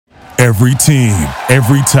Every team,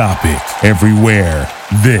 every topic, everywhere.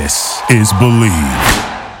 This is Believe.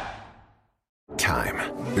 Time.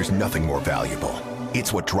 There's nothing more valuable.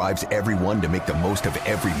 It's what drives everyone to make the most of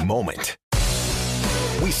every moment.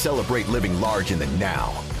 We celebrate living large in the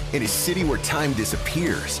now. In a city where time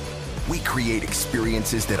disappears, we create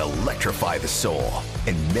experiences that electrify the soul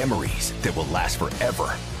and memories that will last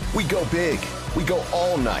forever. We go big. We go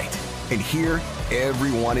all night. And here,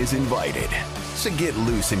 everyone is invited. So get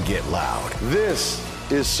loose and get loud. This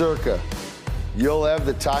is Circa. You'll have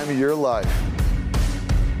the time of your life.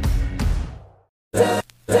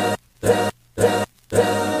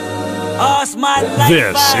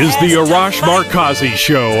 This is the Arash Markazi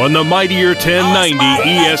Show on the Mightier 1090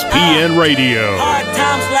 ESPN Radio.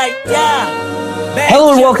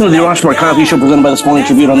 Hello and welcome to the Arash Markazi Show, presented by the Sporting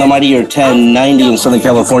Tribune on the Mightier 1090 in Southern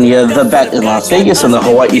California, the Bet in Las Vegas, and the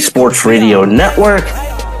Hawaii Sports Radio Network.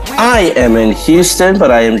 I am in Houston,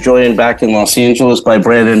 but I am joined back in Los Angeles by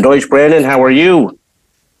Brandon Deutsch. Brandon, how are you?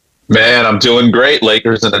 Man, I'm doing great.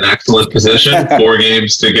 Lakers in an excellent position. 4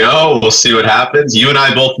 games to go. We'll see what happens. You and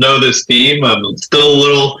I both know this team. I'm still a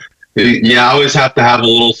little, I always have to have a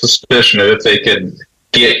little suspicion of if they can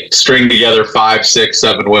string together 5, 6,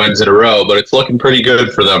 7 wins in a row, but it's looking pretty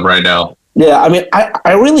good for them right now. Yeah, I mean,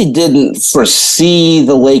 I really didn't foresee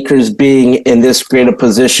the Lakers being in this great a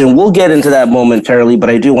position. We'll get into that momentarily, but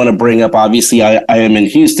I do want to bring up, obviously, I am in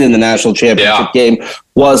Houston. The national championship game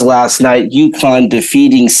was last night. UConn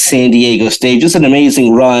defeating San Diego State. Just an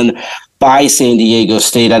amazing run by San Diego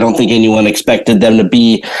State. I don't think anyone expected them to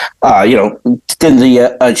be, in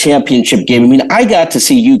the championship game. I mean, I got to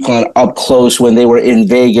see UConn up close when they were in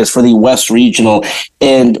Vegas for the West Regional,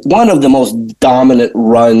 and one of the most dominant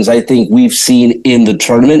runs I think we've seen in the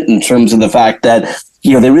tournament in terms of the fact that,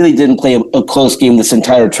 they really didn't play a close game this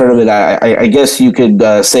entire tournament. I guess you could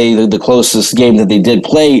say that the closest game that they did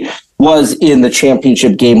play was in the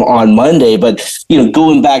championship game on Monday. But,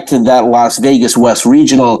 going back to that Las Vegas West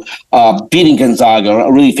Regional, beating Gonzaga,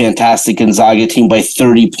 a really fantastic Gonzaga team by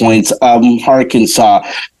 30 points, Arkansas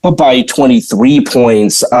by 23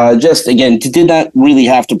 points. Just, again, did not really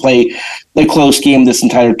have to play a close game this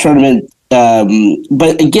entire tournament.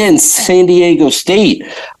 But, again, San Diego State,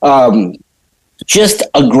 just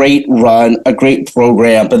a great run, a great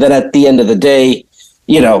program. But then at the end of the day,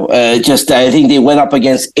 I think they went up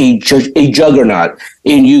against a juggernaut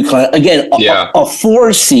in UConn. Again, a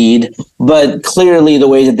 4 seed, but clearly the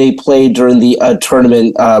way that they played during the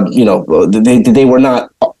tournament, they were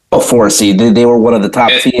not a 4 seed. They were one of the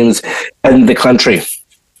top teams in the country.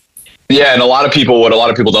 Yeah, and what a lot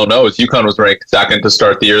of people don't know is UConn was ranked second to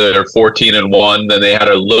start the year. They were 14-1. Then they had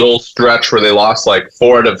a little stretch where they lost like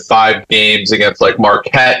 4 out of 5 games against like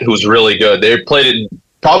Marquette, who was really good. They played in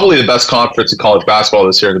probably the best conference in college basketball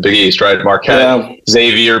this year in the Big East, right? Marquette,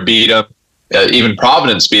 Xavier beat them. Even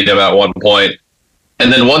Providence beat them at one point.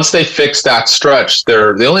 And then once they fixed that stretch, they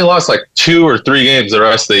only lost like 2 or 3 games the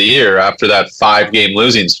rest of the year after that 5-game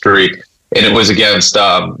losing streak. And it was against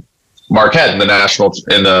Marquette in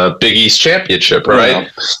the Big East championship, right?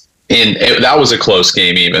 Yeah. And that was a close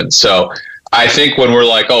game even. So I think when we're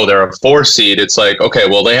like, oh, they're a 4 seed, it's like, okay,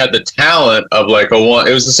 well, they had the talent of like a 1.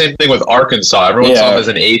 It was the same thing with Arkansas. Everyone saw them as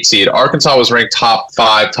an 8 seed. Arkansas was ranked top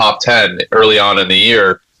 5, top 10 early on in the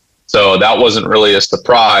year. So that wasn't really a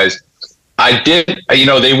surprise. They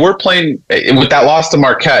were playing with that loss to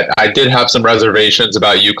Marquette. I did have some reservations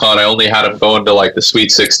about UConn. I only had them going to like the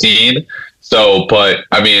Sweet 16. So, but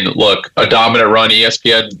I mean, look, a dominant run.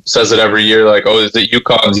 ESPN says it every year, like, oh, is it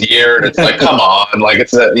UConn's year? And it's like, come on, like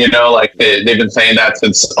they've been saying that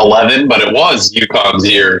since 11, but it was UConn's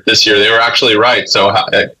year this year. They were actually right. So,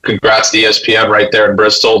 congrats to ESPN right there in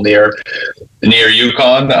Bristol near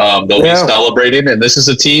UConn. They'll be celebrating, and this is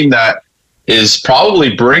a team that is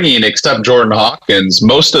probably bringing, except Jordan Hawkins,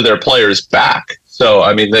 most of their players back. So,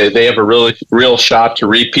 I mean, they have a really real shot to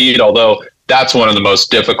repeat, although that's one of the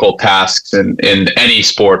most difficult tasks in any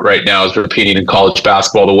sport right now is repeating in college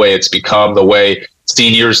basketball, the way it's become, the way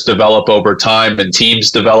seniors develop over time and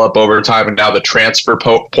teams develop over time. And now the transfer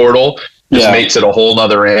portal just makes it a whole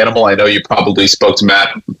nother animal. I know you probably spoke to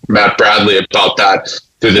Matt Bradley about that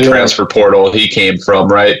through the transfer portal he came from,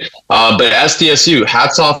 right? But SDSU,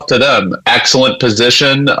 hats off to them. Excellent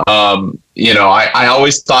position. I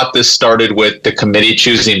always thought this started with the committee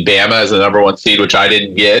choosing Bama as the number 1 seed, which I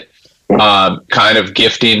didn't get. Kind of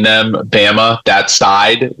gifting them Bama. That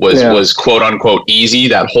side was quote unquote easy,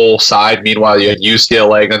 that whole side. Meanwhile, you had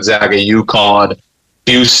UCLA, Gonzaga, UConn,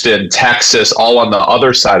 Houston, Texas, all on the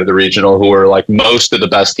other side of the regional, who were like most of the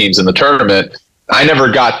best teams in the tournament. I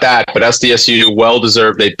never got that, but SDSU, well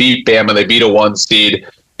deserved. They beat Bama. They beat a 1 seed.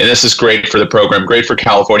 And this is great for the program, great for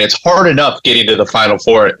California. It's hard enough getting to the Final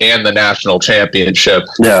Four and the national championship.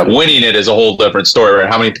 Yeah. Winning it is a whole different story, right?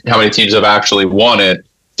 How many teams have actually won it?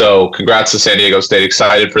 So congrats to San Diego State.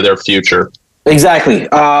 Excited for their future. Exactly.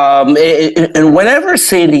 And whenever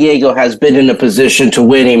San Diego has been in a position to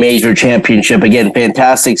win a major championship, again,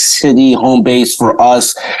 fantastic city, home base for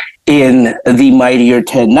us in the mightier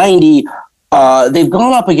 1090. They've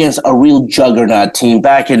gone up against a real juggernaut team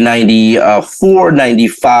back in 94,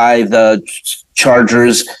 95. The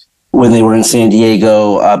Chargers, when they were in San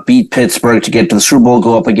Diego, beat Pittsburgh to get to the Super Bowl,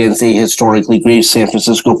 go up against a historically great San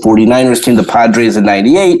Francisco 49ers team, the Padres in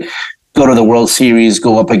 98, go to the World Series,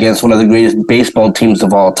 go up against one of the greatest baseball teams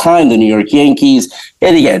of all time, the New York Yankees.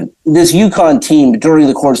 And again, this UConn team during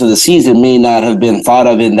the course of the season may not have been thought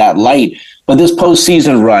of in that light. But this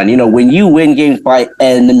postseason run, when you win games by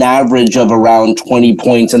an average of around 20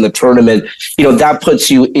 points in the tournament, that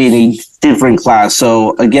puts you in a different class.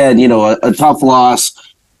 So again, a tough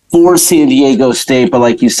loss for San Diego State. But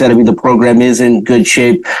like you said, the program is in good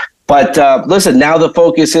shape. But listen, now the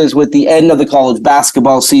focus is with the end of the college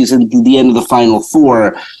basketball season, the end of the Final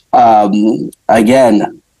Four.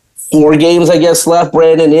 Again, 4 games, I guess, left,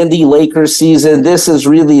 Brandon, in the Lakers season. This is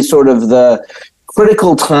really sort of the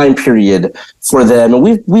critical time period for them. And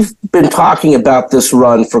we've been talking about this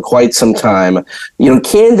run for quite some time.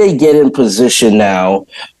 Can they get in position now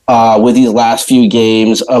with these last few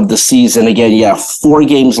games of the season? Again, 4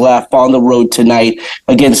 games left on the road tonight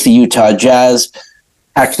against the Utah Jazz.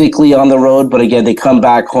 Technically on the road, but again, they come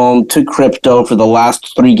back home to Crypto for the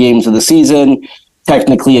last 3 games of the season.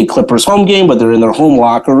 Technically a Clippers home game, but they're in their home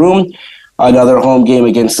locker room. Another home game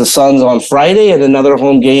against the Suns on Friday, and another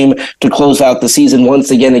home game to close out the season once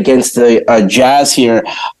again against the Jazz here.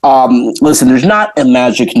 Listen, there's not a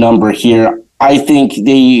magic number here. I think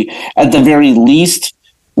they, at the very least,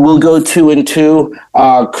 will go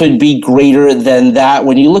 2-2. Could be greater than that.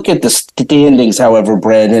 When you look at the standings, however,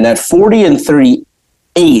 Brandon, at 40 and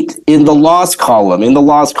 38 in the loss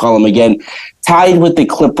column, again, tied with the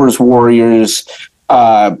Clippers, Warriors,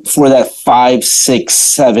 for that 5, 6,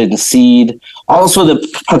 7 seed. Also,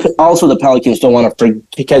 the Pelicans, don't want to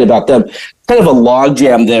forget about them. Kind of a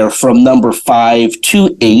logjam there from number 5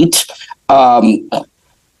 to 8.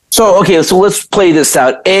 So let's play this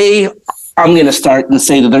out. I'm going to start and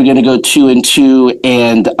say that they're going to go 2-2,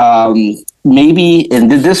 and maybe, and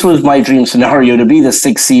this was my dream scenario, to be the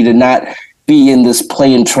 6th seed and not be in this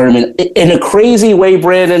play-in tournament. In a crazy way,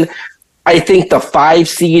 Brandon, I think the 5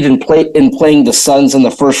 seed and playing the Suns in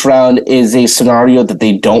the first round is a scenario that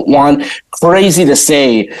they don't want. Crazy to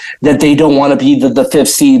say that they don't want to be the 5th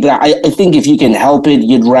seed, but I think if you can help it,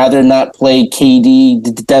 you'd rather not play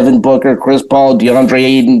KD, Devin Booker, Chris Paul, DeAndre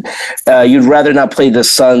Ayton. You'd rather not play the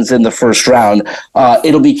Suns in the first round.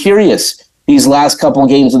 It'll be curious these last couple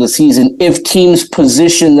games of the season if teams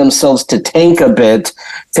position themselves to tank a bit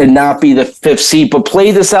to not be the 5th seed. But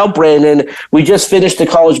play this out, Brandon. We just finished the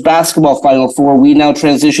college basketball Final Four. We now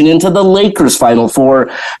transition into the Lakers Final Four.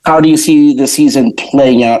 How do you see the season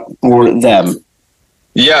playing out for them?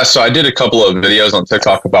 Yeah, so I did a couple of videos on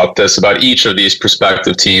TikTok about this, about each of these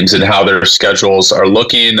prospective teams and how their schedules are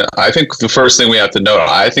looking. I think the first thing we have to note,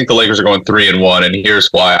 I think the Lakers are going 3-1, and here's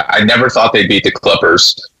why. I never thought they'd beat the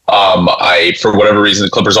Clippers. For whatever reason,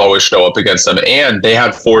 the Clippers always show up against them, and they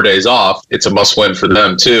had 4 days off. It's a must-win for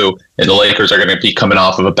them too, and the Lakers are going to be coming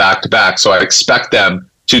off of a back-to-back, so I expect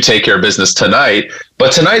them to take care of business tonight.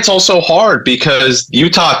 But tonight's also hard because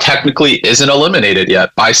Utah technically isn't eliminated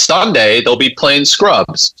yet. By Sunday, they'll be playing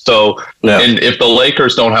scrubs. So, and if the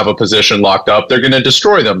Lakers don't have a position locked up, they're going to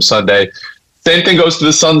destroy them Sunday. Same thing goes to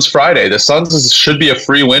the Suns Friday. The Suns should be a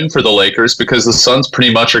free win for the Lakers because the Suns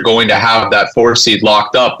pretty much are going to have that 4 seed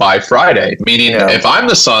locked up by Friday. Meaning, if I'm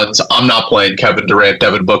the Suns, I'm not playing Kevin Durant,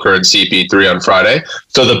 Devin Booker, and CP3 on Friday.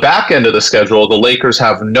 So the back end of the schedule, the Lakers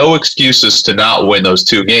have no excuses to not win those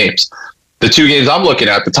 2 games. The 2 games I'm looking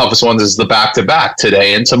at, the toughest ones is the back-to-back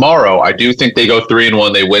today and tomorrow. I do think they go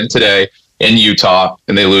 3-1. They win today in Utah,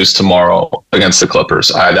 and they lose tomorrow against the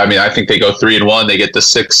Clippers. I think they go 3-1. They get the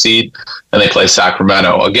 6th seed, and they play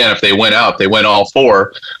Sacramento. Again, if they win out, they win all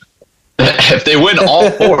 4. If they win all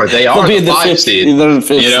 4, they are the 5 seed.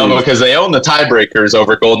 Because they own the tiebreakers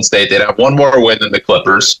over Golden State. They'd have 1 more win than the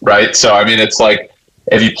Clippers, right? So, it's like,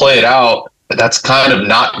 if you play it out, that's kind of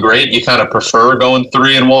not great. You kind of prefer going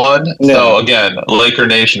 3-1. Yeah. So, again, Laker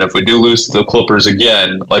Nation, if we do lose to the Clippers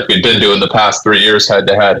again, like we've been doing the past 3 years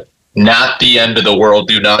head-to-head, not the end of the world.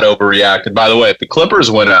 Do not overreact. And by the way, if the Clippers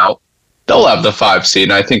win out, they'll have the 5 seed.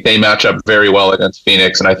 And I think they match up very well against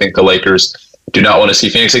Phoenix. And I think the Lakers do not want to see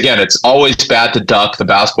Phoenix. Again, it's always bad to duck. The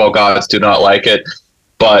basketball gods do not like it.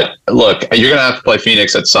 But look, you're going to have to play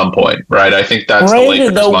Phoenix at some point, right? I think that's the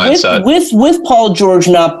Lakers mindset. With Paul George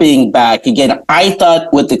not being back, again, I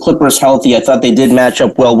thought with the Clippers healthy, I thought they did match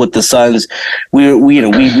up well with the Suns.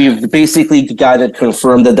 We've basically got it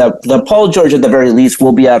confirmed that the Paul George at the very least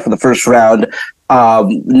will be out for the first round.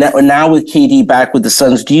 Now with KD back with the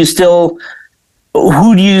Suns,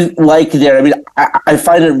 who do you like there? I mean, I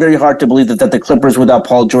find it very hard to believe that the Clippers without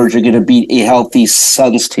Paul George are going to beat a healthy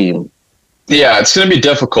Suns team. Yeah, it's going to be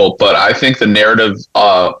difficult, but I think the narrative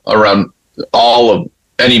around all of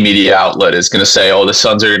any media outlet is going to say, oh, the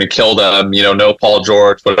Suns are going to kill them, no Paul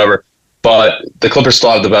George, whatever. But the Clippers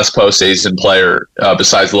still have the best postseason player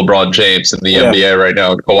besides LeBron James in the NBA right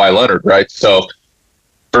now, and Kawhi Leonard, right? So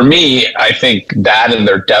for me, I think that and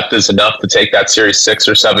their depth is enough to take that series 6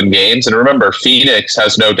 or 7 games. And remember, Phoenix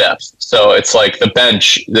has no depth. So it's like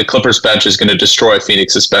the Clippers bench is going to destroy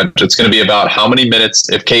Phoenix's bench. It's going to be about how many minutes,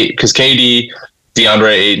 because KD,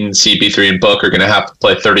 DeAndre Ayton, CP3, and Book are going to have to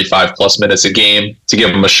play 35-plus minutes a game to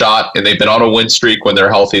give them a shot. And they've been on a win streak when they're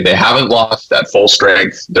healthy. They haven't lost at full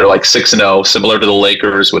strength. They're like 6-0, similar to the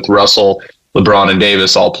Lakers with Russell, LeBron, and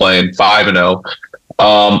Davis all playing 5-0.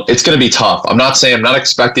 It's going to be tough. I'm not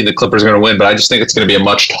expecting the Clippers are going to win, but I just think it's going to be a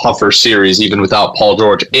much tougher series, even without Paul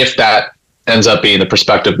George, if that ends up being the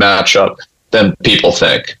prospective matchup than people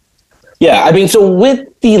think. Yeah, I mean, so with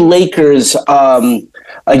the Lakers,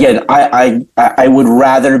 again, I would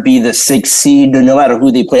rather be the 6th seed no matter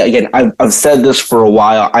who they play. Again, I've said this for a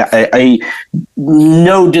while. I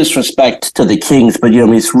no disrespect to the Kings, but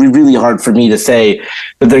it's really hard for me to say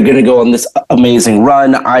that they're going to go on this amazing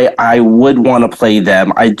run. I would want to play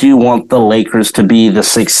them. I do want the Lakers to be the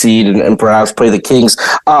 6th seed and perhaps play the Kings.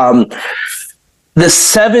 The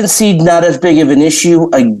 7th seed, not as big of an issue.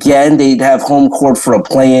 Again, they'd have home court for a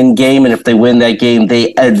play-in game, and if they win that game,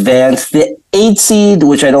 they advance. The 8th seed,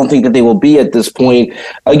 which I don't think that they will be at this point,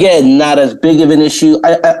 again, not as big of an issue.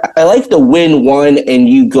 I like to win one and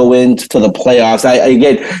you go into the playoffs.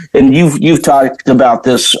 And you've talked about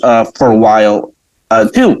this for a while.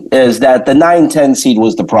 Too, is that the 9-10 seed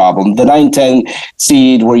was the problem. The 9-10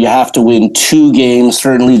 seed where you have to win 2 games,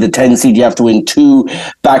 certainly the 10 seed, you have to win 2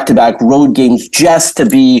 back-to-back road games just to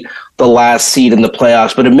be the last seed in the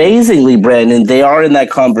playoffs. But amazingly, Brandon, they are in that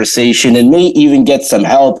conversation and may even get some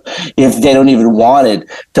help if they don't even want it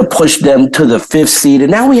to push them to the 5th seed. And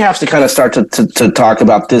now we have to kind of start to talk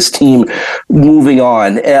about this team moving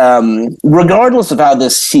on. Regardless of how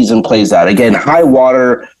this season plays out, again, high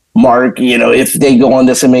water mark, if they go on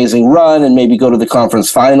this amazing run and maybe go to the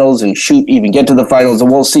conference finals and even get to the finals,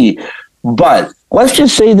 and we'll see. But let's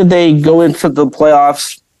just say that they go into the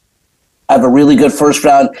playoffs, have a really good first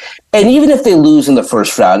round, and even if they lose in the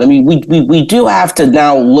first round, I mean, we do have to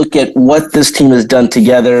now look at what this team has done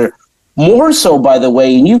together. More so, by the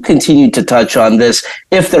way, and you continue to touch on this,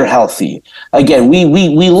 if they're healthy. Again, we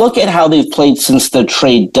look at how they've played since the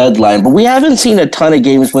trade deadline, but we haven't seen a ton of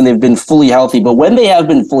games when they've been fully healthy. But when they have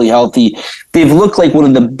been fully healthy, they've looked like one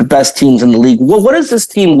of the best teams in the league. Well, what does this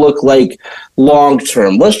team look like long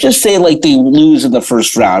term? Let's just say like they lose in the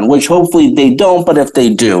first round, which hopefully they don't, but if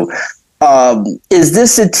they do, is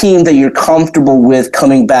this a team that you're comfortable with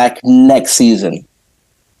coming back next season?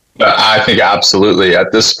 I think absolutely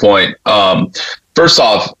at this point. First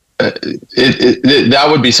off, that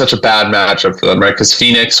would be such a bad matchup for them, right? Because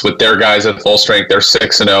Phoenix, with their guys at full strength, they're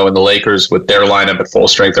 6-0, and the Lakers, with their lineup at full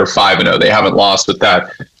strength, they're 5-0. They haven't lost with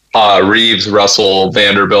that Reeves, Russell,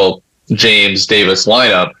 Vanderbilt, James, Davis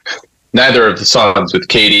lineup. Neither of the Suns with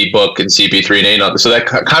KD, Book, and CP3 and Ayton. So that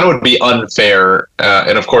kind of would be unfair.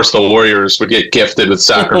 And of course, the Warriors would get gifted with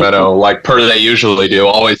Sacramento, like they usually do.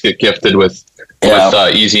 Always get gifted with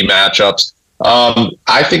easy matchups.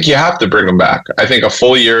 I think you have to bring them back. I think a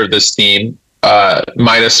full year of this team,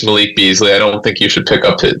 minus Malik Beasley, I don't think you should pick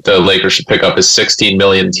up the Lakers should pick up his $16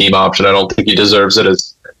 million team option. I don't think he deserves it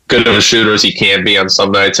as good of a shooter as he can be on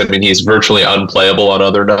some nights. I mean, he's virtually unplayable on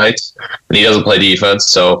other nights, and he doesn't play defense,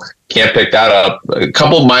 so can't pick that up. A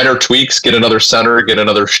couple minor tweaks, get another center, get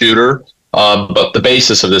another shooter. But the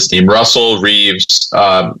basis of this team, Russell, Reeves,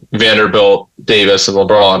 Vanderbilt, Davis, and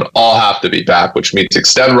LeBron all have to be back, which means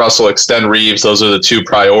extend Russell, extend Reeves. Those are the 2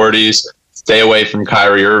 priorities. Stay away from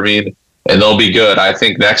Kyrie Irving, and they'll be good. I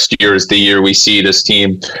think next year is the year we see this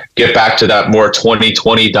team get back to that more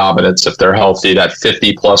 2020 dominance if they're healthy, that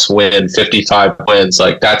 50-plus win, 55 wins.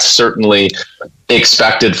 Like, that's certainly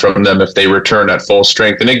expected from them if they return at full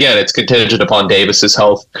strength. And again, it's contingent upon Davis's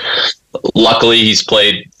health. Luckily, he's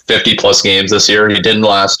played 50-plus games this year. He didn't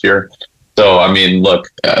last year. So, I mean, look,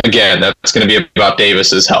 again, that's going to be about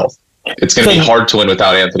Davis's health. it's going to be hard to win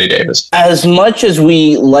without Anthony Davis. As much as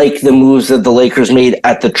we like the moves that the Lakers made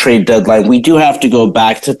at the trade deadline, we do have to go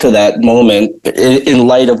back to that moment in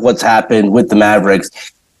light of what's happened with the Mavericks.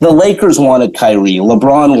 The Lakers wanted Kyrie.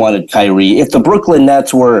 LeBron wanted Kyrie. If the Brooklyn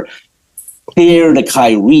Nets were fair to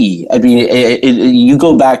Kyrie, I mean, you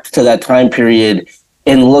go back to that time period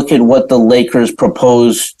and look at what the Lakers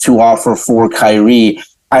proposed to offer for Kyrie.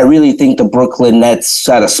 I really think the Brooklyn Nets,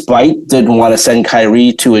 out of spite, didn't want to send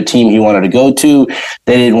Kyrie to a team he wanted to go to.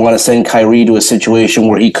 They didn't want to send Kyrie to a situation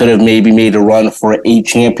where he could have maybe made a run for a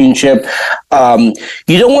championship.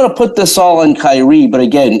 You don't want to put this all on Kyrie, but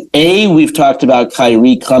again, we've talked about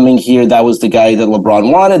Kyrie coming here. That was the guy that LeBron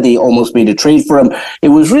wanted. They almost made a trade for him. It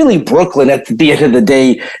was really Brooklyn at the end of the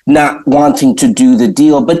day not wanting to do the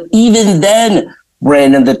deal. But even then,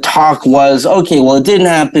 Brandon, the talk was, okay, well, it didn't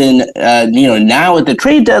happen, now at the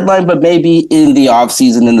trade deadline, but maybe in the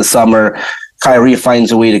offseason in the summer, Kyrie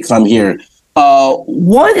finds a way to come here.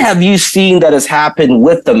 What have you seen that has happened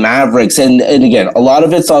with the Mavericks? And again, a lot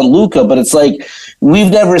of it's on Luka, but it's like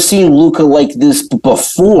we've never seen Luka like this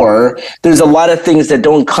before. There's a lot of things that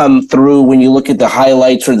don't come through when you look at the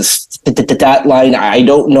highlights or the stat line. I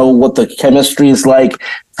don't know what the chemistry is like.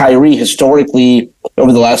 Kyrie historically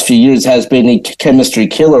over the last few years has been a chemistry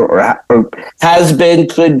killer or has been,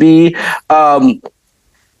 could be.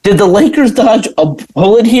 Did the Lakers dodge a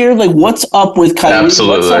bullet here? Like, what's up with Kyrie?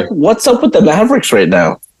 Absolutely. What's up with the Mavericks right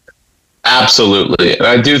now? Absolutely. And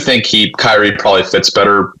I do think Kyrie probably fits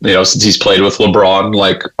better, since he's played with LeBron,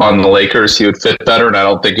 like on the Lakers, he would fit better. And I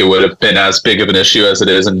don't think it would have been as big of an issue as it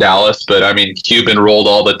is in Dallas. But I mean, Cuban rolled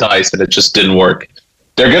all the dice and it just didn't work.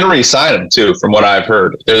 They're going to re-sign him too, from what I've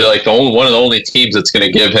heard. They're like one of the only teams that's going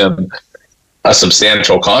to give him a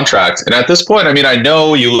substantial contract. And at this point, I mean, I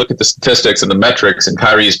know you look at the statistics and the metrics, and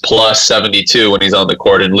Kyrie's plus 72 when he's on the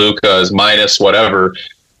court, and Luka is minus whatever.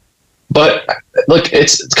 But look,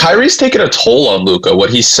 Kyrie's taken a toll on Luka.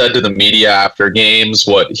 What he said to the media after games,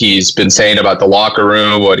 what he's been saying about the locker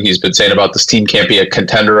room, what he's been saying about this team can't be a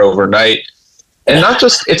contender overnight. And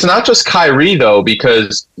it's not just Kyrie, though,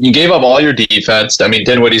 because you gave up all your defense. I mean,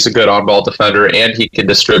 Dinwiddie's a good on-ball defender, and he can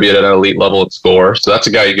distribute at an elite level and score. So that's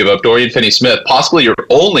a guy you give up. Dorian Finney-Smith, possibly your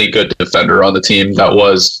only good defender on the team that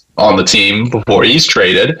was on the team before he's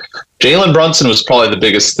traded. Jalen Brunson was probably the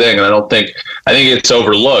biggest thing, and I think it's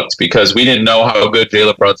overlooked because we didn't know how good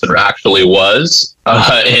Jalen Brunson actually was.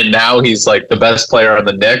 And now he's like the best player on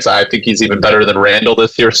the Knicks. I think he's even better than Randall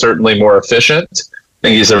this year, certainly more efficient. I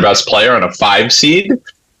think he's their best player on a 5 seed.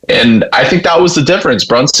 And I think that was the difference.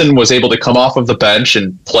 Brunson was able to come off of the bench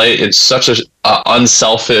and play in such an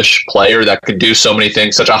unselfish player that could do so many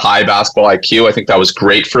things, such a high basketball IQ. I think that was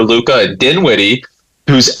great for Luka. And Dinwiddie,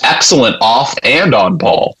 who's excellent off and on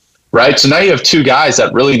ball, right? So now you have two guys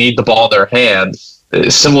that really need the ball in their hands,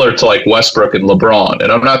 similar to like Westbrook and LeBron.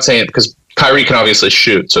 And I'm not saying because Kyrie can obviously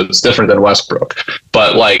shoot, so it's different than Westbrook.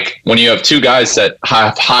 But like when you have two guys that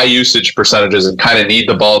have high usage percentages and kind of need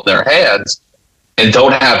the ball in their hands and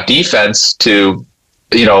don't have defense to,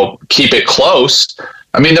 keep it close.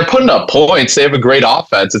 I mean, they're putting up points. They have a great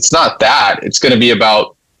offense. It's not that. It's going to be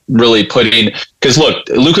about really because look,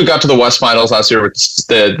 Luka got to the West Finals last year.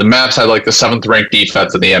 The Mavs had like the 7th ranked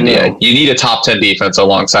defense in the NBA. Yeah. You need a top 10 defense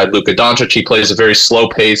alongside Luka Doncic. He plays a very slow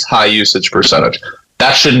pace, high usage percentage.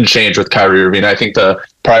 That shouldn't change with Kyrie Irving. I think the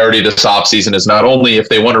priority this offseason is not only if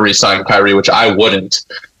they want to re-sign Kyrie, which I wouldn't,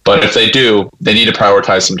 but if they do, they need to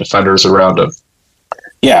prioritize some defenders around him.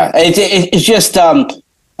 Yeah, it's just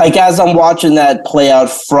like as I'm watching that play out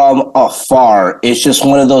from afar, it's just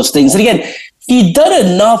one of those things. And again, he'd done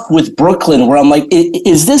enough with Brooklyn where I'm like,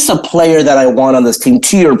 is this a player that I want on this team?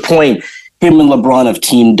 To your point, him and LeBron have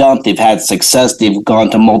teamed up. They've had success. They've gone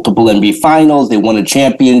to multiple NBA finals. They won a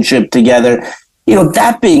championship together.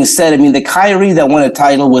 That being said, I mean, the Kyrie that won a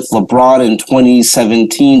title with LeBron in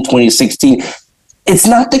 2017, 2016, it's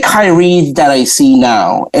not the Kyrie that I see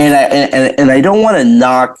now. And I don't want to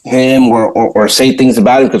knock him or say things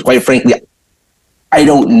about him because, quite frankly, I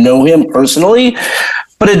don't know him personally.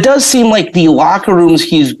 But it does seem like the locker rooms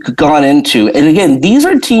he's gone into, and again, these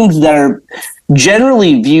are teams that are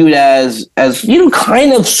generally viewed as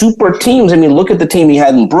kind of super teams. I mean, look at the team he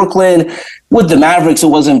had in Brooklyn. With the Mavericks, it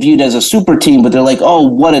wasn't viewed as a super team, but they're like, oh,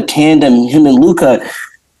 what a tandem, him and Luka.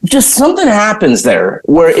 Just something happens there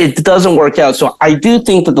where it doesn't work out. So I do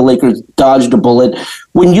think that the Lakers dodged a bullet.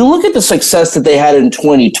 When you look at the success that they had in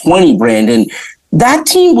 2020, Brandon, that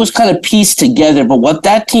team was kind of pieced together. But what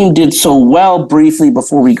that team did so well, briefly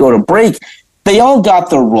before we go to break, they all got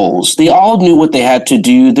their roles. They all knew what they had to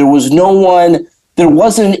do. There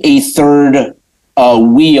wasn't a third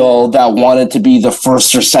wheel that wanted to be the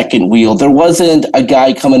first or second wheel. There wasn't a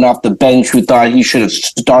guy coming off the bench who thought he should have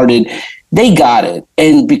started. They got it.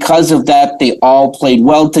 And because of that, they all played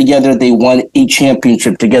well together. They won a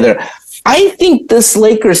championship together. I think this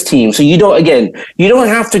Lakers team, so you don't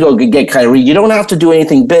have to go get Kyrie. You don't have to do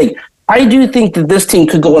anything big. I do think that this team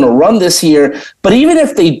could go on a run this year, but even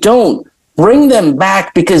if they don't, bring them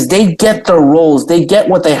back because they get their roles. They get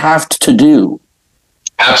what they have to do.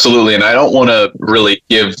 Absolutely. And I don't want to really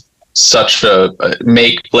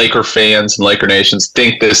make Laker fans and Laker nations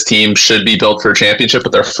think this team should be built for a championship,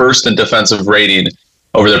 but they're first in defensive rating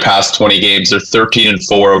over their past 20 games. They're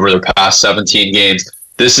 13-4 over their past 17 games.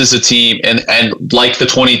 This is a team, and like the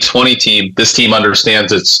 2020 team, this team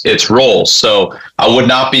understands its role. So I would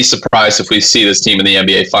not be surprised if we see this team in the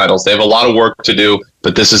NBA Finals. They have a lot of work to do,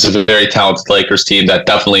 but this is a very talented Lakers team that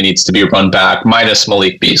definitely needs to be run back, minus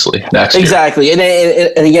Malik Beasley next year. Exactly. And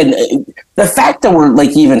again, the fact that we're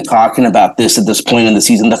even talking about this at this point in the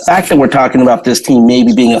season, the fact that we're talking about this team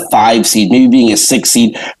maybe being a 5 seed, maybe being a 6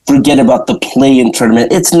 seed, forget about the play-in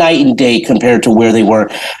tournament. It's night and day compared to where they were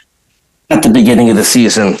at the beginning of the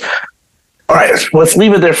season. All right, let's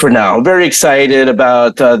leave it there for now. Very excited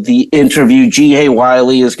about the interview. G.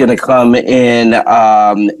 Wiley is going to come in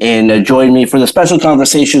and join me for the special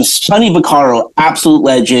conversation. Sonny Vaccaro, absolute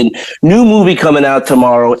legend. New movie coming out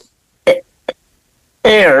tomorrow. It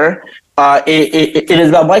is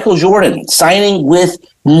about Michael Jordan signing with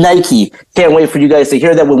Nike. Can't wait for you guys to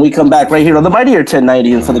hear that when we come back right here on the Mightier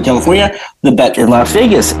 1090 in Southern California, the Bet in Las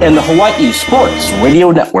Vegas, and the Hawaii Sports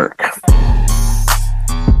Radio Network.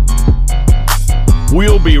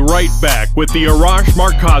 We'll be right back with the Arash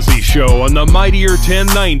Markazi Show on the Mightier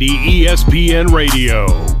 1090 ESPN Radio.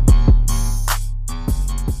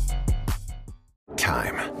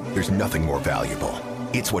 Time. There's nothing more valuable.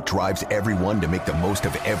 It's what drives everyone to make the most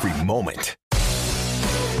of every moment.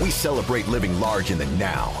 We celebrate living large in the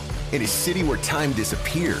now. In a city where time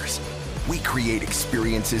disappears, we create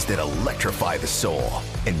experiences that electrify the soul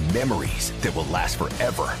and memories that will last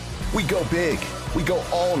forever. We go big. We go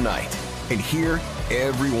all night. And here,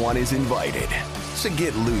 everyone is invited. So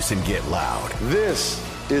get loose and get loud. This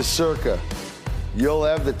is Circa. You'll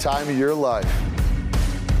have the time of your life.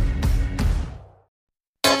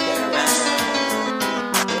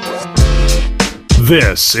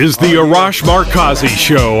 This is the Arash Markazi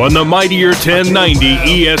Show on the Mightier 1090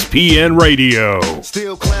 ESPN Radio.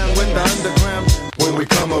 Still clown with the underground when we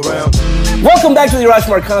come around. Welcome back to the Arash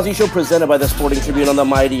Markazi Show, presented by the Sporting Tribune on the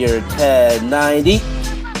Mightier 1090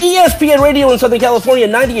 ESPN Radio in Southern California,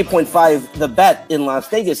 98.5 The Bet in Las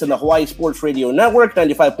Vegas, and the Hawaii Sports Radio Network,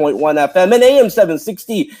 95.1 FM and AM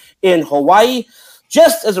 760 in Hawaii.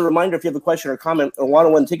 Just as a reminder, if you have a question or comment or want to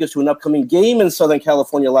win tickets to an upcoming game in Southern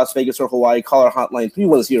California, Las Vegas, or Hawaii, call our hotline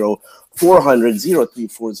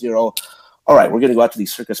 310-400-0340. All right, we're going to go out to the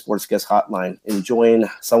Circa Sports Guest Hotline and join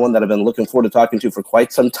someone that I've been looking forward to talking to for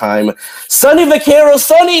quite some time. Sonny Vaccaro.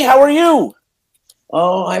 Sonny, how are you?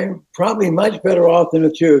 Oh, I'm probably much better off than the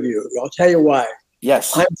two of you. I'll tell you why.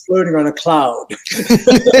 Yes. I'm floating on a cloud.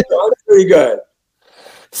 I'm pretty good.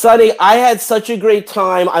 Sonny, I had such a great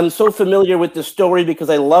time. I'm so familiar with the story because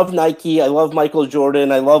I love Nike. I love Michael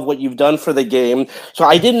Jordan. I love what you've done for the game. So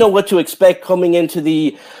I didn't know what to expect coming into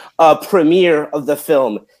the premiere of the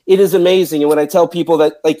film. It is amazing. And when I tell people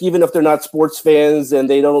that, even if they're not sports fans and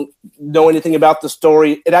they don't know anything about the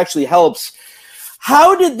story, it actually helps.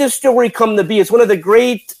 How did this story come to be? It's one of the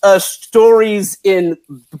great stories in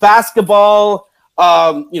basketball,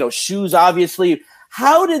 shoes, obviously.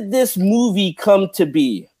 How did this movie come to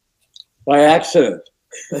be? By accident.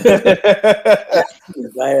 I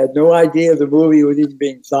had no idea the movie was even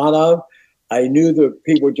being thought of. I knew the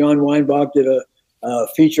people. John Weinbach did a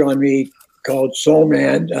feature on me called Soul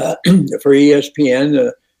Man for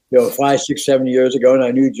ESPN, 5, 6, 7 years ago, and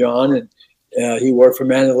I knew John, and he worked for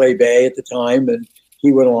Mandalay Bay at the time, and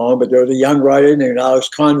he went along. But there was a young writer named Alex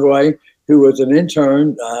Conroy, who was an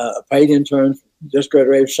intern, a paid intern, just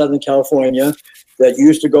graduated from Southern California, that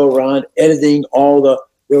used to go around editing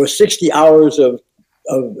there were 60 hours of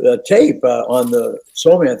tape on the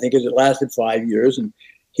Soul Man thing, because it lasted 5 years. And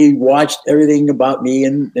he watched everything about me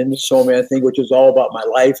in the Soul Man thing, which is all about my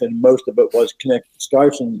life. And most of it was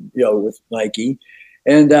starts with Nike.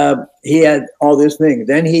 And he had all this thing.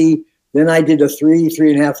 Then I did a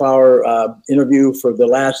 3.5 hour interview for The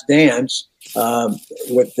Last Dance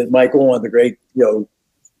with Michael, one of the great, of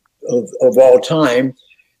all time.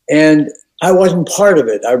 And I wasn't part of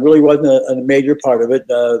it. I really wasn't a major part of it.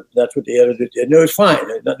 That's what the editor did. And it was fine. It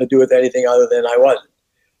had nothing to do with anything other than I wasn't.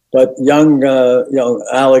 But young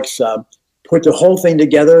Alex put the whole thing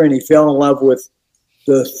together, and he fell in love with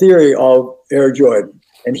the theory of Air Jordan,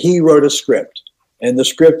 and he wrote a script. And the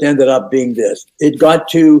script ended up being this. It got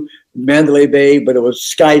to Mandalay Bay, but it was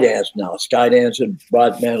Skydance now. Skydance had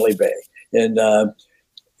bought Mandalay Bay. And,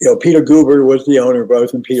 Peter Goober was the owner of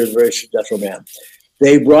both, and Peter's a very successful man.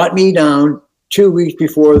 They brought me down 2 weeks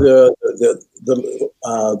before the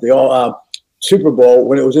Super Bowl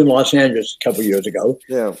when it was in Los Angeles a couple of years ago.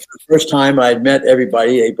 Yeah. The first time I had met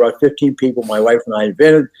everybody. They brought 15 people. My wife and I had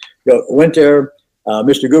went there.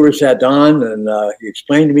 Mr. Goober sat down, and he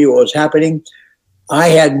explained to me what was happening. I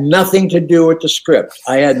had nothing to do with the script.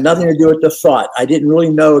 I had nothing to do with the thought. I didn't really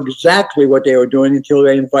know exactly what they were doing until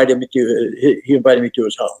he invited me to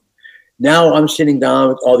his home. Now I'm sitting down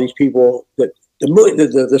with all these people that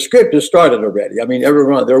the script has started already. I mean,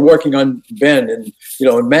 everyone, they're working on Ben and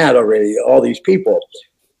Matt already, all these people.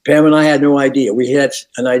 Pam and I had no idea. We had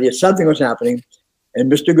an idea something was happening, and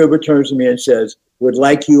Mr. Goober turns to me and says, "Would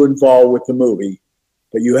like you involved with the movie,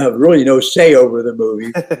 but you have really no say over the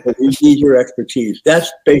movie, but we need your expertise."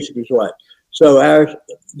 That's basically what. So Arash,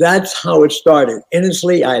 that's how it started.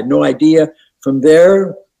 Innocently, I had no idea. From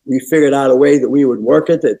there, we figured out a way that we would work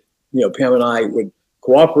it, that Pam and I would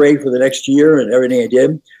cooperate for the next year, and everything I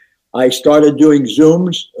did. I started doing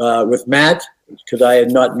Zooms with Matt, because I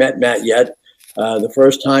had not met Matt yet. The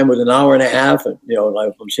first time was an hour and a half, and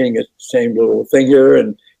I'm seeing the same little thing here,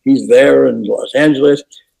 and he's there in Los Angeles.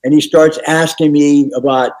 And he starts asking me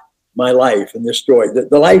about my life and this story,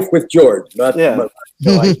 the life with George, not the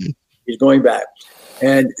life. He's going back,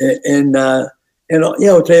 and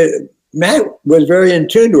Matt was very in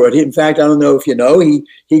tune to it. In fact, I don't know if you know, he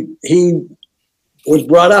was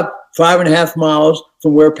brought up 5.5 miles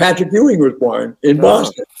from where Patrick Ewing was born in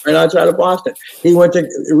Boston, right outside of Boston. He went to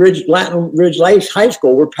Latin Ridge High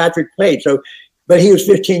School where Patrick played. So, but he was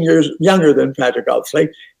 15 years younger than Patrick, obviously.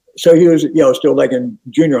 So he was, still like in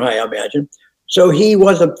junior high, I imagine. So he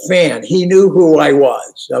was a fan. He knew who I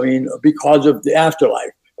was. I mean, because of the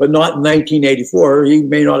afterlife, but not in 1984. He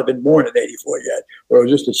may not have been born in 84 yet, or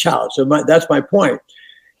was just a child. So that's my point.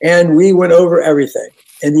 And we went over everything.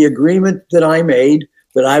 And the agreement that I made,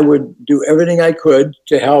 that I would do everything I could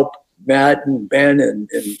to help Matt and Ben and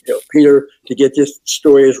Peter to get this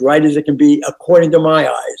story as right as it can be, according to my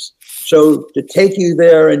eyes. So to take you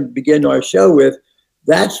there and begin our show with,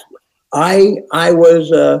 that's I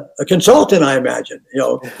was a consultant, I imagine.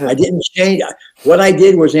 I didn't change. What I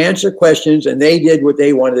did was answer questions, and they did what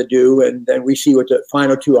they wanted to do, and then we see what the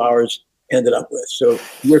final 2 hours ended up with. So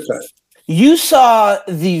your turn. You saw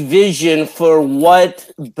the vision for what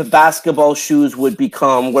the basketball shoes would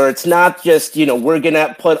become, where it's not just, we're going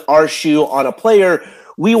to put our shoe on a player.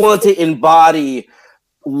 We want to embody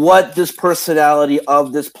what this personality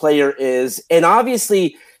of this player is. And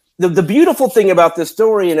obviously, the beautiful thing about this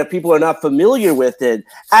story, and if people are not familiar with it,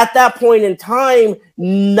 at that point in time,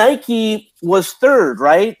 Nike was third,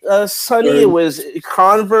 right? Sonny, it was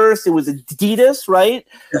Converse, it was Adidas, right?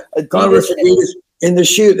 Yeah. Converse, Adidas. In the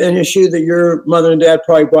shoe that your mother and dad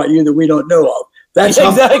probably bought you that we don't know of. That's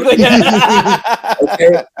exactly.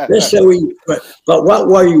 Okay. But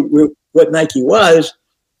what Nike was,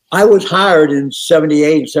 I was hired in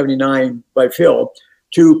 78 and 79 by Phil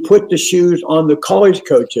to put the shoes on the college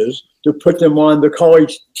coaches, to put them on the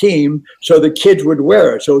college team so the kids would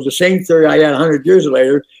wear it. So it was the same theory I had 100 years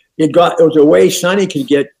later. It was a way Sonny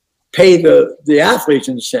could pay the athletes,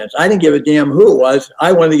 in a sense. I didn't give a damn who it was.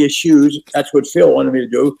 I wanted to get shoes. That's what Phil wanted me to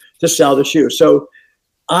do, to sell the shoes. So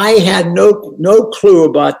I had no clue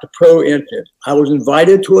about the pro infant. I was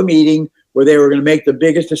invited to a meeting where they were going to make the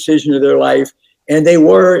biggest decision of their life, and they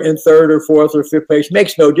were in third or fourth or fifth place.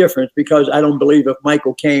 Makes no difference, because I don't believe if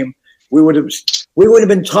Michael came, we would have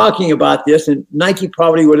been talking about this, and Nike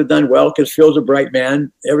probably would have done well, because Phil's a bright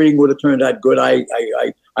man. Everything would have turned out good,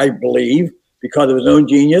 I believe, because of his own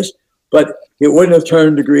genius. But it wouldn't have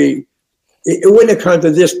turned degree. It wouldn't have come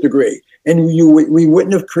to this degree, and we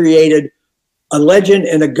wouldn't have created a legend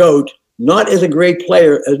and a GOAT, not as a great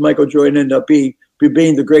player as Michael Jordan ended up being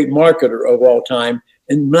the great marketer of all time.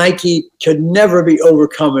 And Nike could never be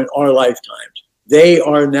overcome in our lifetimes. They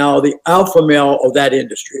are now the alpha male of that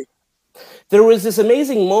industry. There was this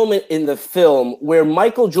amazing moment in the film where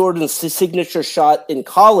Michael Jordan's signature shot in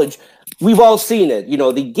college, we've all seen it,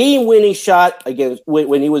 the game-winning shot against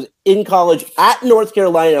when he was in college at North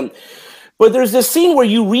Carolina. But there's this scene where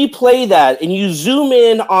you replay that and you zoom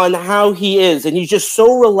in on how he is, and he's just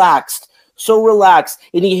so relaxed,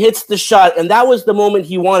 and he hits the shot, and that was the moment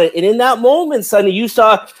he wanted. And in that moment, Sonny, you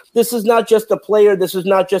saw this is not just a player, this is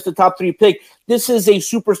not just a top 3 pick, this is a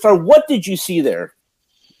superstar. What did you see there?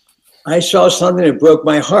 I saw something that broke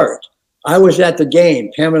my heart. I was at the game.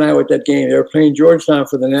 Pam and I were at that game. They were playing Georgetown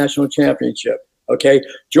for the national championship. Okay,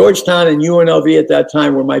 Georgetown and UNLV at that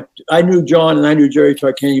time were I knew John and I knew Jerry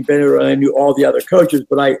Tarkanian Bennett and I knew all the other coaches,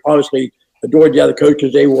 but I obviously adored the other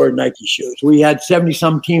coaches. They wore Nike shoes. We had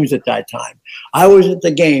 70-some teams at that time. I was at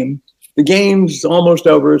the game. The game's almost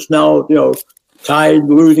over. It's now, tied,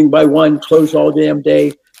 losing by 1, close all damn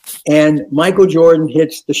day. And Michael Jordan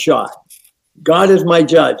hits the shot. God is my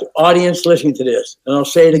judge. Audience listening to this. And I'll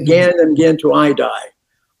say it again and again till I die.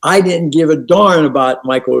 I didn't give a darn about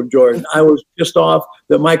Michael Jordan. I was pissed off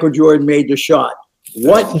that Michael Jordan made the shot.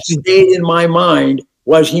 What stayed in my mind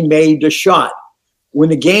was he made the shot. When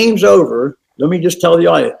the game's over, let me just tell the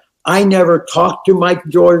audience, I never talked to Mike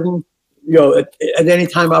Jordan, at any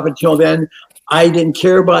time up until then. I didn't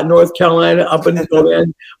care about North Carolina up until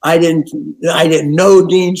then. I didn't know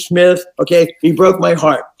Dean Smith. Okay, he broke my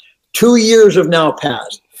heart. 2 years have now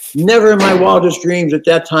passed. Never in my wildest dreams at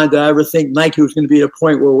that time did I ever think Nike was going to be at a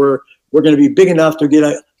point where we're going to be big enough to get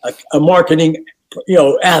a marketing,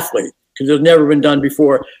 athlete, because it's never been done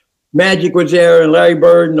before. Magic was there and Larry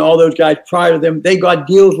Bird and all those guys prior to them. They got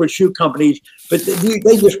deals with shoe companies, but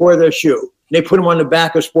they just wear their shoe. They put them on the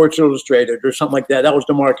back of Sports Illustrated or something like that. That was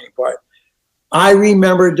the marketing part. I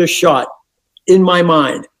remembered the shot in my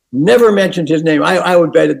mind. Never mentioned his name. I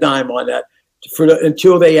would bet a dime on that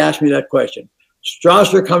until they asked me that question.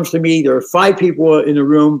 Strasser comes to me. There are 5 people in the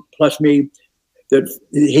room plus me that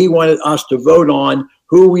he wanted us to vote on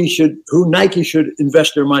who Nike should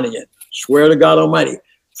invest their money in. Swear to God Almighty.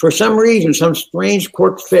 For some reason, some strange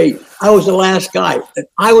quirk of fate, I was the last guy. And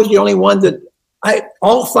I was the only one that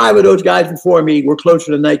all 5 of those guys before me were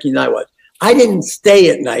closer to Nike than I was. I didn't stay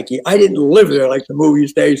at Nike. I didn't live there like the movie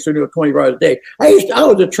stays 24 hours a day. I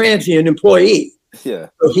was a transient employee. Yeah.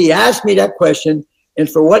 So he asked me that question. And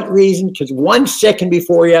for what reason? Because 1 second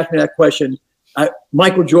before he asked me that question,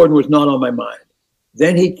 Michael Jordan was not on my mind.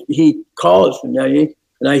 Then he calls me,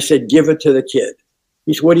 and I said, give it to the kid.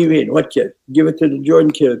 He said, what do you mean? What kid? Give it to the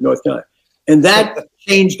Jordan kid of North Carolina. And that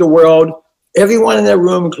changed the world. Everyone in that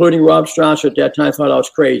room, including Rob Strasser at that time, thought I was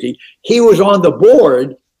crazy. He was on the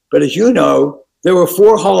board, but as you know, there were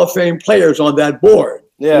 4 Hall of Fame players on that board.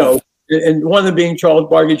 Yeah. And one of them being Charles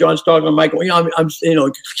Barkley, John Stockton, Michael, I'm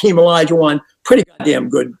Hakeem Olajuwon, pretty goddamn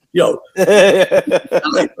good,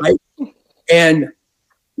 right? And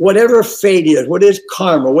whatever fate is, what is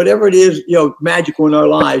karma, whatever it is, magical in our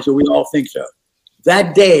lives, that we all think so.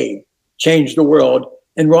 That day changed the world,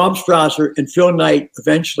 and Rob Strasser and Phil Knight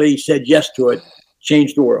eventually said yes to it,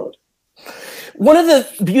 changed the world. One of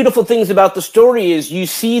the beautiful things about the story is you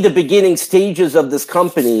see the beginning stages of this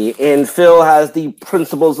company, and Phil has the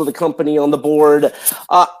principles of the company on the board.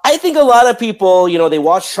 I think a lot of people, they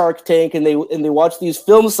watch Shark Tank and they watch these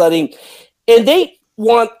films studying, and they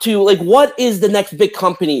want to, what is the next big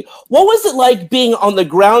company? What was it like being on the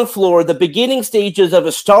ground floor, the beginning stages of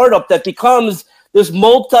a startup that becomes this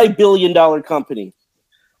multi-billion-dollar company?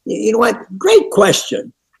 You know what? Great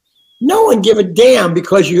question. No one give a damn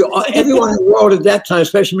because everyone in the world at that time,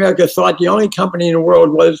 especially America, thought the only company in the world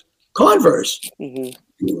was Converse.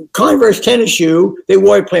 Mm-hmm. Converse tennis shoe. They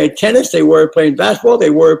wore it playing tennis. They wore it playing basketball. They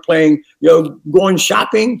wore it playing, going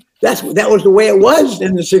shopping. That was the way it was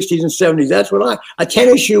in the 60s and 70s. That's what a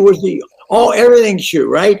tennis shoe was the everything shoe,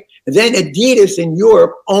 right? And then Adidas in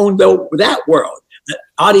Europe owned that world.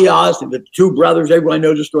 Adidas and the 2 brothers, everyone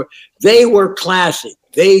knows the story. They were classic.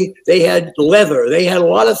 They had leather. They had a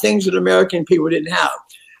lot of things that American people didn't have.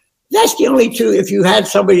 That's the only 2. If you had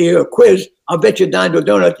somebody a quiz, I'll bet you a dime to a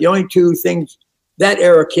donut. The only 2 things that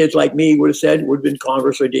era kids like me would have said would have been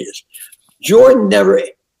Converse or Adidas. Jordan never.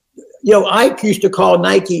 I used to call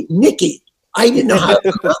Nike Nicky. I didn't know how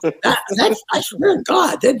to pronounce that. I swear to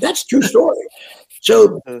God, that's a true story.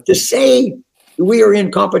 So to say we are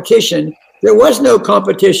in competition, there was no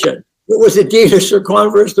competition. It was Adidas or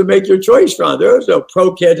Converse to make your choice from. There was no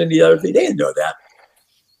Pro Kids and the other thing. They didn't know that.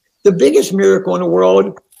 The biggest miracle in the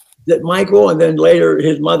world that Michael and then later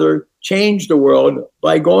his mother changed the world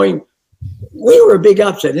by going. We were a big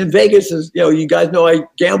upset in Vegas. You guys know I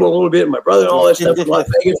gamble a little bit. My brother and all that stuff in Las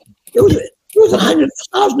Vegas. It was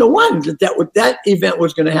 100,000 to 1 that event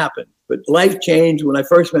was going to happen. But life changed when I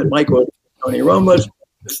first met Michael. Tony Roma's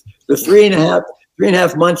the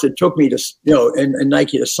 3.5 months it took me to, and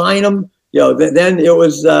Nike to sign them, then it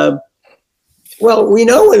was, we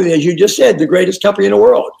know what it is. You just said the greatest company in the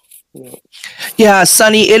world. Yeah,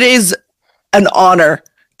 Sonny, it is an honor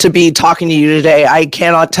to be talking to you today. I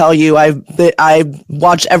cannot tell you. I've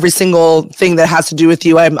watched every single thing that has to do with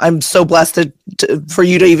you. I'm so blessed for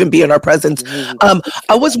you to even be in our presence.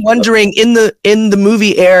 I was wondering, in the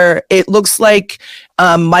movie Air, it looks like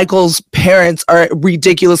Michael's parents are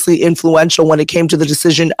ridiculously influential when it came to the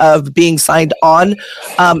decision of being signed on.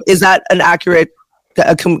 Is that an accurate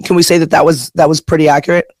Can we say that was pretty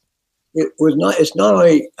accurate? It was not. It's not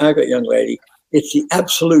only accurate, young lady. It's the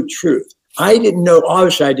absolute truth. I didn't know.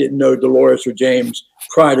 Obviously, I didn't know Dolores or James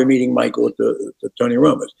prior to meeting Michael at the Tony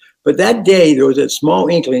Roma's. But that day, there was a small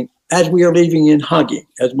inkling as we were leaving and hugging,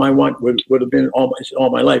 as my want would have been all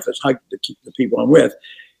my life. Let's hug the people I'm with.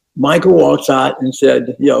 Michael walks out and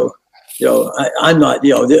said, I'm not,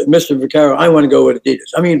 Mr. Vaccaro, I want to go with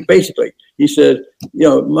Adidas. I mean, basically, he said,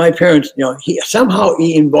 my parents,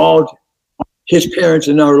 he involved his parents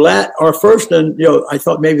in our first and, I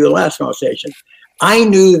thought maybe the last conversation. I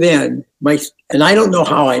knew then, and I don't know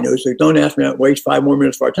how I knew, so don't ask me to waste 5 more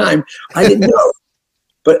minutes of our time. I didn't know.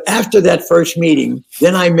 But after that first meeting,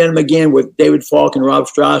 then I met him again with David Falk and Rob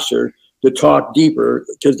Strasser to talk deeper,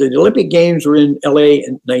 because the Olympic Games were in LA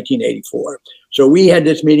in 1984. So we had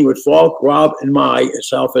this meeting with Falk, Rob, and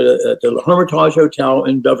myself at the Hermitage Hotel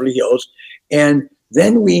in Beverly Hills. And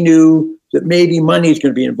then we knew that maybe money is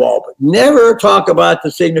going to be involved. But never talk about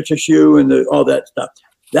the signature shoe and all that stuff.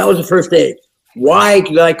 That was the first day. Why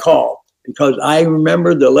did I call? Because I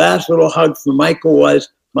remember the last little hug from Michael was,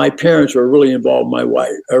 my parents were really involved in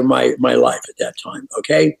my life at that time,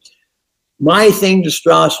 okay? My thing to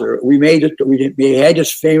Strasser, we had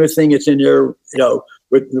this famous thing that's in there,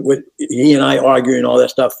 with he and I arguing and all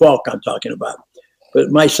that stuff, Falk I'm talking about.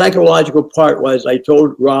 But my psychological part was, I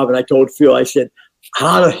told Rob and I told Phil, I said,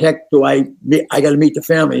 how the heck do I got to meet the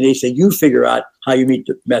family? And they said, you figure out how you meet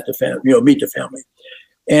the family.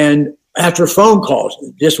 And after phone calls,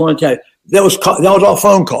 just want to tell you, that was all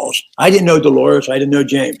phone calls. I didn't know Dolores. I didn't know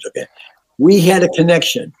James. Okay, we had a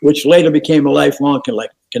connection, which later became a lifelong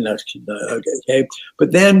connection. Okay,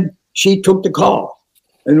 but then she took the call,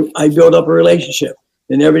 and I built up a relationship,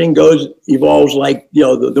 and everything evolves like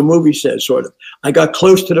the movie says, sort of. I got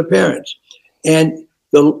close to the parents, and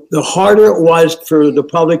the harder it was for the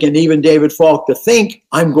public and even David Falk to think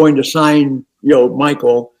I'm going to sign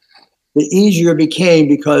Michael, the easier it became,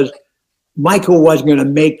 because Michael was going to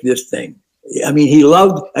make this thing. I mean, he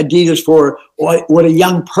loved Adidas for what a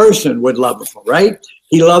young person would love it for, right?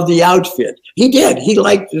 He loved the outfit. He did. He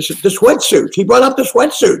liked the sweatsuits. He brought up the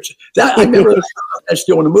sweatsuits. I remember that's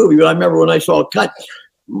still in the movie, but I remember when I saw it cut.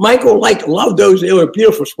 Michael loved those. They were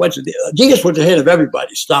beautiful sweatsuits. Adidas was ahead of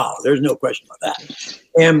everybody's style. There's no question about that.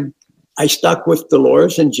 And I stuck with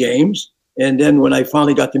Dolores and James. And then when I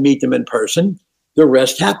finally got to meet them in person, the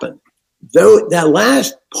rest happened. Though that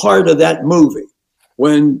last part of that movie,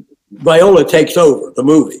 when Viola takes over the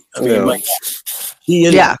movie, I mean,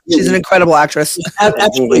 she's an incredible actress.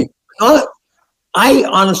 Absolutely. I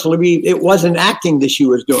honestly believe it wasn't acting that she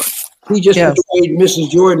was doing. He just portrayed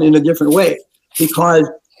Mrs. Jordan in a different way, because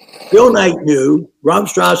Bill Knight knew, Rob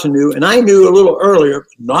Strasser knew, and I knew a little earlier,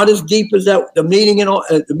 not as deep as that the meeting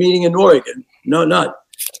in Oregon. No, not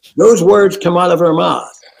those words come out of her mouth,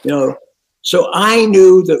 So I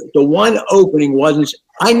knew that the one opening wasn't.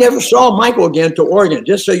 I never saw Michael again to Oregon,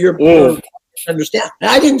 just so you're understand.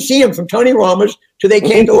 I didn't see him from Tony Roma's till they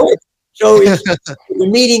came to Oregon. So it's the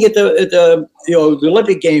meeting at the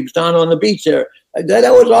Olympic Games down on the beach there.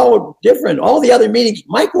 That was all different. All the other meetings,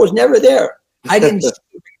 Michael was never there. I didn't see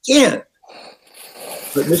him again.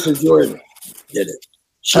 But Mrs. Jordan did it.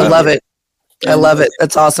 I love it. I love it.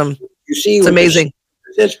 That's awesome. You see, it's amazing.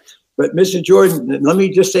 But Mrs. Jordan, let me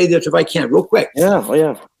just say this if I can, real quick. Yeah, oh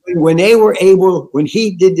yeah. When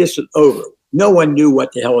he did this over, no one knew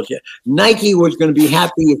what the hell was it. Nike was going to be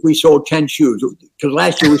happy if we sold 10 shoes, because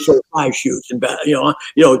last year we sold 5 shoes and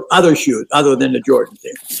other shoes other than the Jordan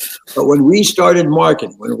thing. But when we started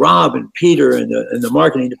marketing, when Rob and Peter and the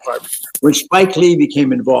marketing department, when Spike Lee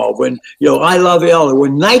became involved, when I Love Ella,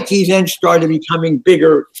 when Nike then started becoming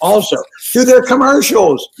bigger also through their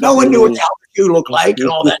commercials, no one knew what the hell the shoe looked like and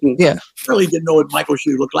all that. Yeah, really didn't know what Michael's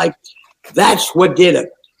shoe looked like. That's what did it.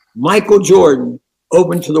 Michael Jordan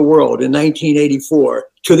opened to the world in 1984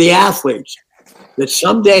 to the athletes that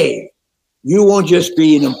someday you won't just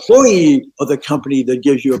be an employee of the company that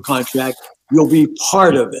gives you a contract, you'll be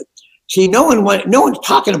part of it. See, no one's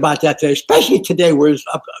talking about that today, especially today where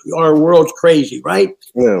our world's crazy, right?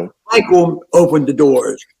 Yeah. Michael opened the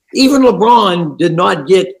doors. Even LeBron did not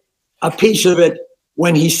get a piece of it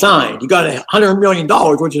when he signed. He got $100 million,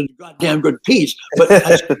 which is a goddamn good piece. But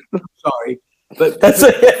sorry. But that's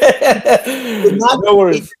did not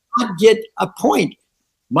get a point.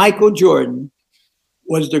 Michael Jordan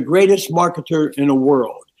was the greatest marketer in the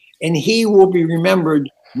world, and he will be remembered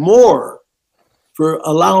more for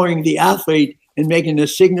allowing the athlete and making the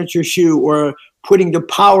signature shoe or putting the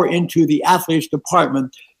power into the athlete's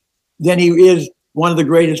department than he is one of the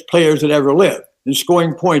greatest players that ever lived and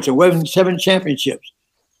scoring points and winning 7 championships.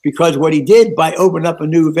 Because what he did by opening up a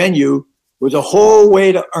new venue was a whole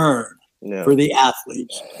way to earn for the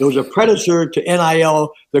athletes. It was a precursor to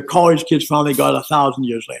NIL. The college kids finally got 1,000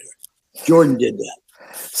 years later. Jordan did that.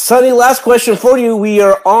 Sonny, last question for you. We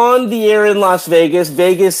are on the air in Las Vegas.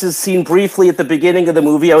 Vegas is seen briefly at the beginning of the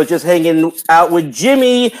movie. I was just hanging out with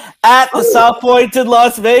Jimmy at the South Point in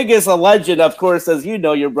Las Vegas, a legend, of course, as you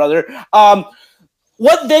know, your brother.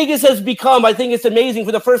 What Vegas has become, I think it's amazing.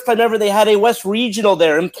 For the first time ever, they had a West Regional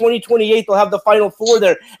there. In 2028, they'll have the Final Four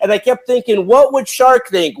there. And I kept thinking, what would Shark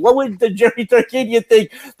think? What would the Jerry Tarkanian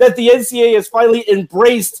think that the NCAA has finally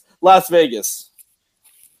embraced Las Vegas?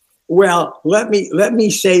 Well, let me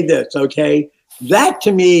say this, okay? That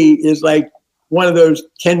to me is like one of those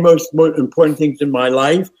 10 most important things in my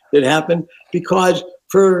life that happened, because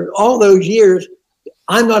for all those years,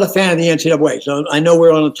 I'm not a fan of the NCAA. So I know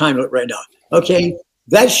we're on a time limit right now. Okay,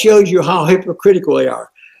 that shows you how hypocritical they are.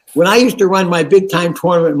 When I used to run my big time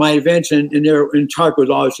tournament, my events, and Tark was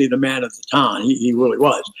obviously the man of the town. He really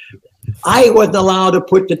was. I wasn't allowed to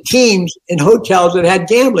put the teams in hotels that had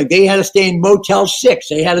gambling. They had to stay in Motel 6.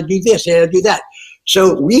 They had to do this. They had to do that.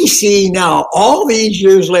 So we see now, all these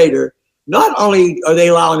years later, not only are they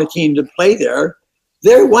allowing the team to play there,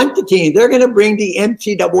 they want the team. They're going to bring the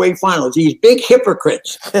NCAA finals. These big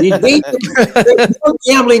hypocrites. There's more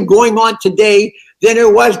gambling going on today than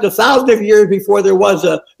there was the thousands of years before there was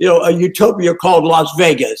a utopia called Las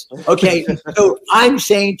Vegas. Okay, so I'm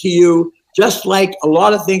saying to you, just like a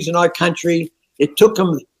lot of things in our country, it took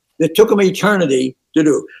them eternity to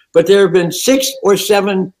do. But there have been 6 or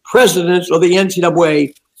 7 presidents of the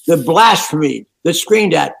NCAA that blasphemed, that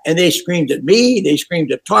screamed at, and they screamed at me. They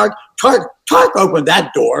screamed at Tark. Tark opened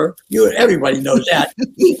that door. Everybody knows that.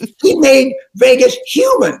 He made Vegas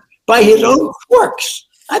human by his own quirks.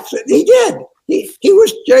 That's what he did. He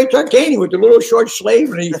was Jerry Tarkanian with the little short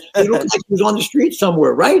slave, and he looked like he was on the street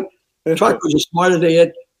somewhere, right? Tark was as smart as they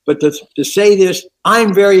had. But to say this,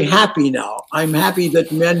 I'm very happy now. I'm happy that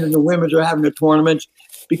the men and the women are having the tournaments,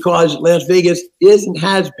 because Las Vegas is and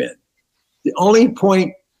has been. The only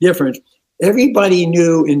point difference, everybody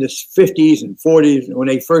knew in the 50s and 40s when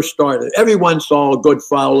they first started, everyone saw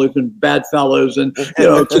Goodfellas and Badfellas and,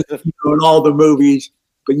 and all the movies.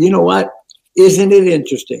 But you know what? Isn't it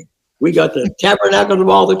interesting? We got the tabernacles of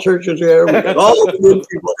all the churches there. We got all the good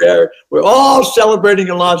people there. We're all celebrating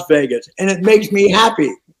in Las Vegas. And it makes me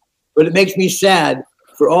happy. But it makes me sad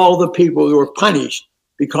for all the people who were punished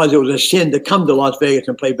because it was a sin to come to Las Vegas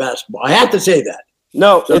and play basketball. I have to say that.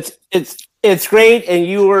 No, so, it's great, and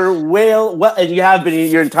you were well, and you have been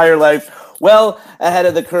your entire life well ahead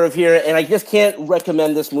of the curve here, and I just can't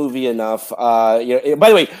recommend this movie enough. By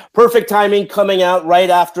the way, perfect timing, coming out right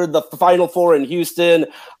after the Final Four in Houston.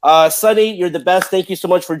 Sonny, you're the best. Thank you so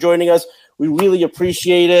much for joining us. We really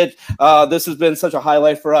appreciate it. This has been such a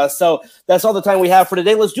highlight for us. So that's all the time we have for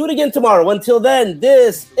today. Let's do it again tomorrow. Until then,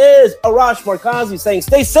 this is Arash Markazi saying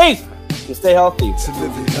stay safe and stay healthy.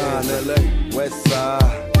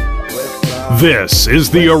 This is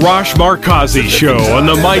the Arash Markazi Show on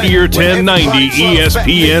the Mightier 1090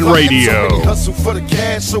 ESPN Radio. Hustle for the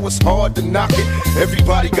cash, so it's hard to knock it.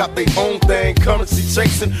 Everybody got their own thing, currency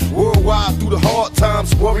chasing. Worldwide through the hard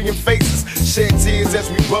times, worrying faces. Shed tears as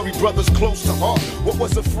we bury brothers close to heart. What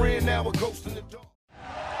was a friend, now a ghost in the dark.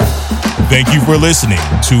 Thank you for listening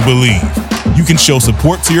to Believe. You can show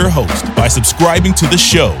support to your host by subscribing to the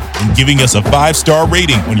show and giving us a 5-star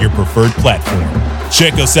rating on your preferred platform.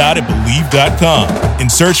 Check us out at Believe.com and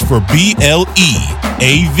search for BLEAV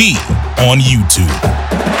on YouTube.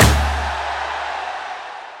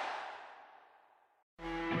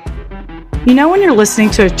 You know when you're listening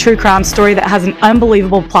to a true crime story that has an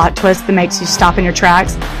unbelievable plot twist that makes you stop in your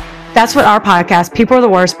tracks? That's what our podcast, People Are the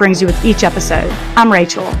Worst, brings you with each episode. I'm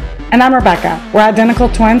Rachel. And I'm Rebecca. We're identical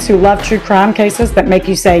twins who love true crime cases that make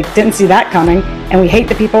you say, didn't see that coming, and we hate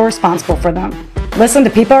the people responsible for them. Listen to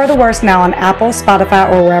People Are the Worst now on Apple, Spotify,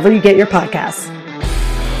 or wherever you get your podcasts.